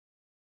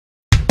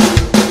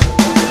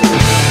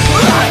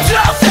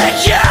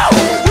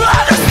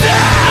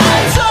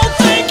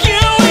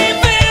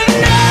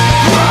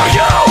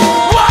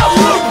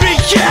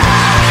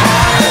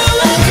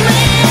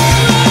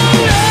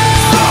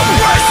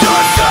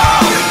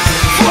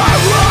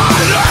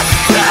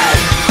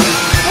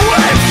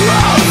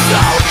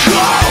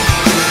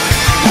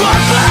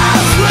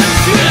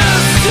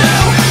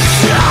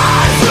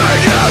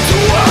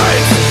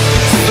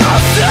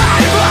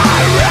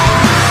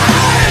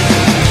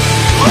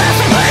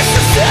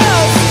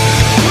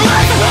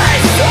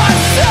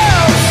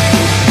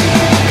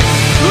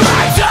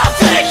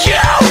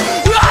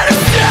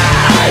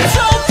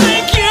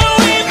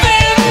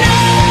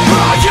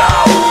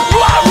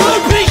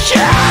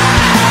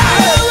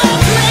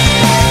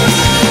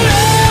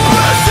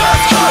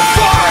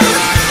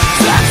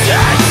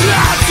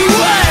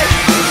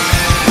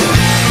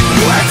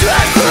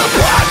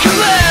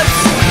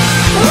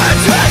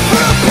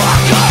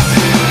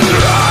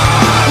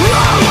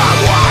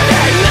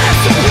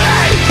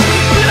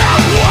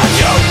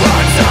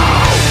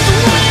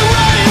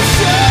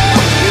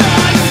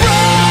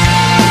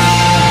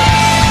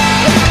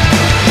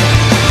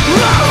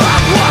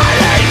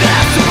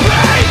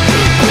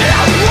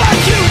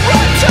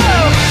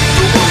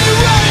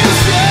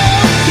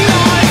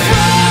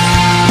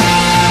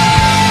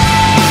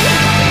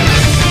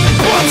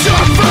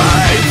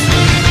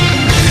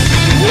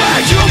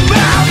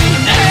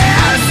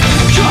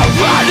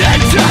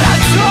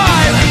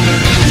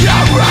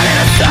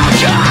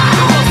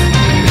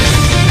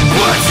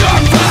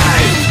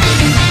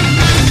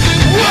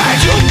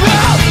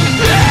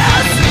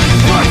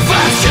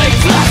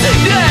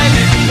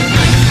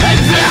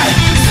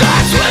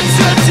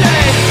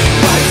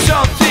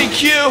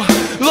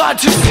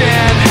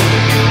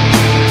again.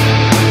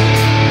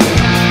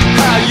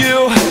 How you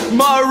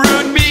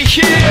marooned me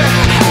here.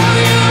 How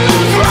you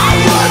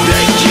marooned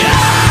me here.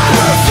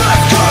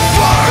 Perfect come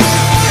first,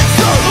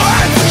 so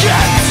let's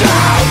get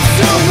down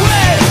to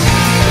it.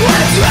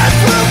 Let's head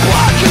for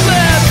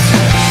apocalypse.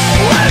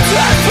 Let's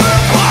head for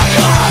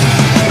apocalypse.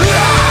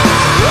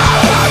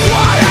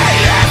 What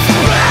it is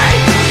me,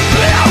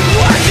 and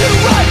what you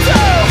run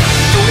to.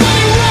 The way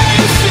you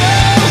raise you,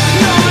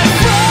 not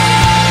afraid.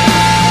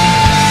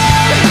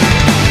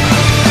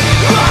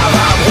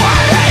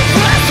 What it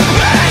is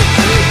me,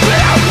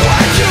 and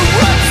what you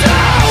run to.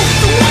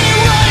 The way you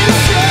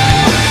raise you,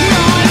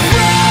 not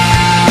afraid.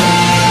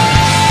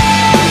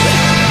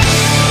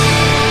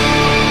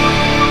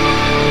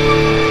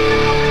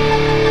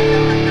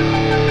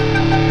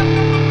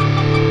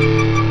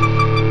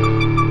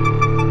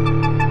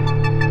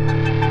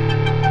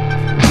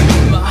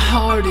 My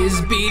heart is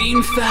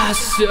beating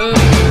faster.